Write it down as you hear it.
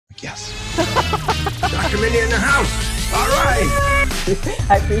Yes. Dr. Mindy in the house. All right.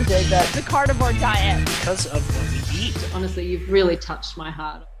 I appreciate that. The carnivore diet. Because of what we eat. Honestly, you've really touched my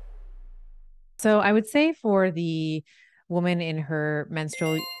heart. So I would say for the woman in her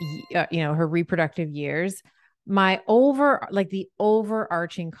menstrual, her reproductive years, the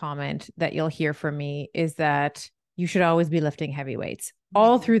overarching comment that you'll hear from me is that you should always be lifting heavy weights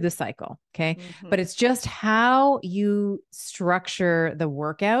all through the cycle. Okay. Mm-hmm. But it's just how you structure the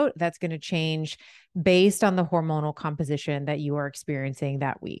workout that's going to change based on the hormonal composition that you are experiencing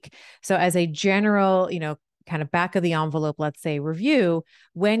that week. So as a general, kind of back of the envelope, let's say review,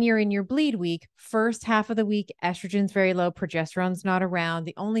 when you're in your bleed week, first half of the week, estrogen's very low, progesterone's not around.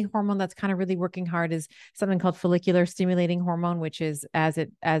 The only hormone that's kind of really working hard is something called follicular stimulating hormone, which is, as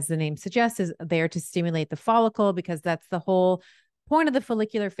the name suggests, is there to stimulate the follicle, because that's the whole point of the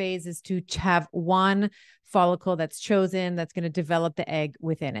follicular phase, is to have one follicle that's chosen that's going to develop the egg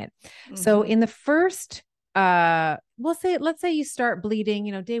within it. Mm-hmm. So in the first let's say you start bleeding,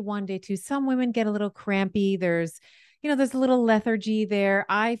 day 1, day 2, some women get a little crampy. There's a little lethargy there.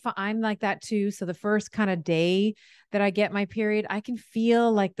 I'm like that too. So the first kind of day that I get my period, I can feel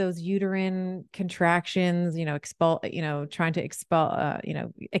like those uterine contractions, trying to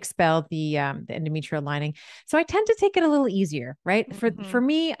expel the endometrial lining. So I tend to take it a little easier, right? Mm-hmm. For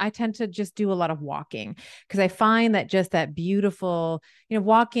me, I tend to just do a lot of walking, because I find that just that beautiful,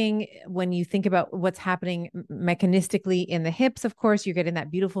 walking, when you think about what's happening mechanistically in the hips, of course, you're getting that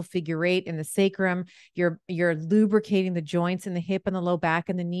beautiful figure 8 in the sacrum. You're lubricating the joints in the hip and the low back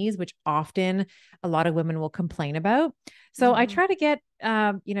and the knees, which often a lot of women will complain about. So I try to get,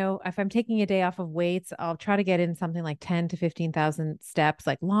 if I'm taking a day off of weights, I'll try to get in something like 10 to 15,000 steps,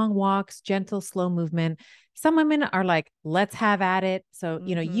 like long walks, gentle, slow movement. Some women are like, let's have at it. So,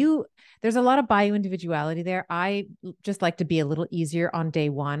 there's a lot of bio-individuality there. I just like to be a little easier on day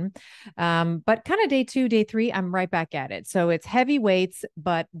 1. But kind of day 2, day 3, I'm right back at it. So it's heavy weights,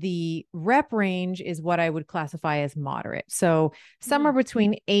 but the rep range is what I would classify as moderate. So somewhere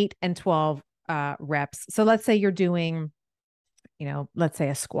between 8 and 12 reps. So let's say you're doing, let's say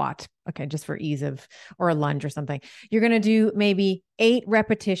a squat. Okay. Just for ease of, or a lunge or something. You're going to do maybe 8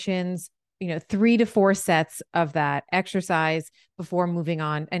 repetitions, 3 to 4 sets of that exercise before moving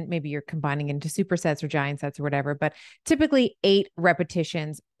on. And maybe you're combining into supersets or giant sets or whatever, but typically 8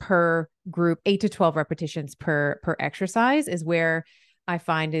 repetitions per group, 8 to 12 repetitions per exercise is where I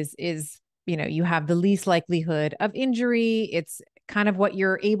find is, you have the least likelihood of injury. It's kind of what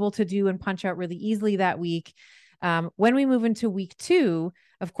you're able to do and punch out really easily that week. When we move into week 2,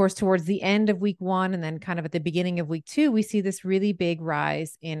 of course, towards the end of week 1 and then kind of at the beginning of week 2, we see this really big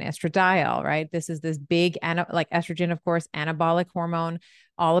rise in estradiol, right? This is this big, like estrogen, of course, anabolic hormone,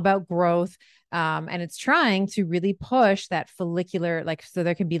 all about growth. And it's trying to really push that follicular, so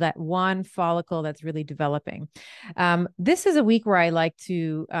there can be that one follicle that's really developing. This is a week where I like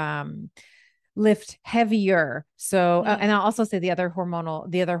to, lift heavier. So, and I'll also say the other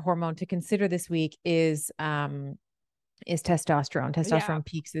hormone to consider this week is testosterone. Testosterone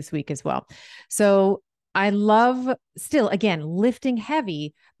peaks this week as well. So I love still, again, lifting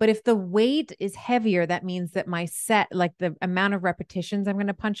heavy, but if the weight is heavier, that means that my set, like the amount of repetitions I'm going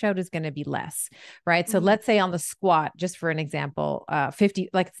to punch out is going to be less, right? So let's say on the squat, just for an example, 50,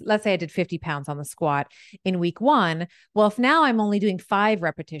 let's say I did 50 pounds on the squat in week 1. Well, if now I'm only doing 5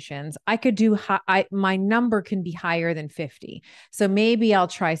 repetitions, I could do, my number can be higher than 50. So maybe I'll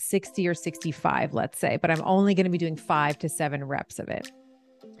try 60 or 65, let's say, but I'm only going to be doing 5 to 7 reps of it.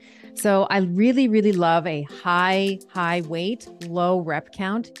 So I really, really love a high weight, low rep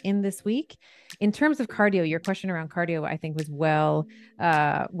count in this week. In terms of cardio, your question around cardio, I think was well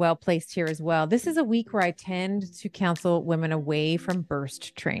placed here as well. This is a week where I tend to counsel women away from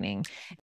burst training.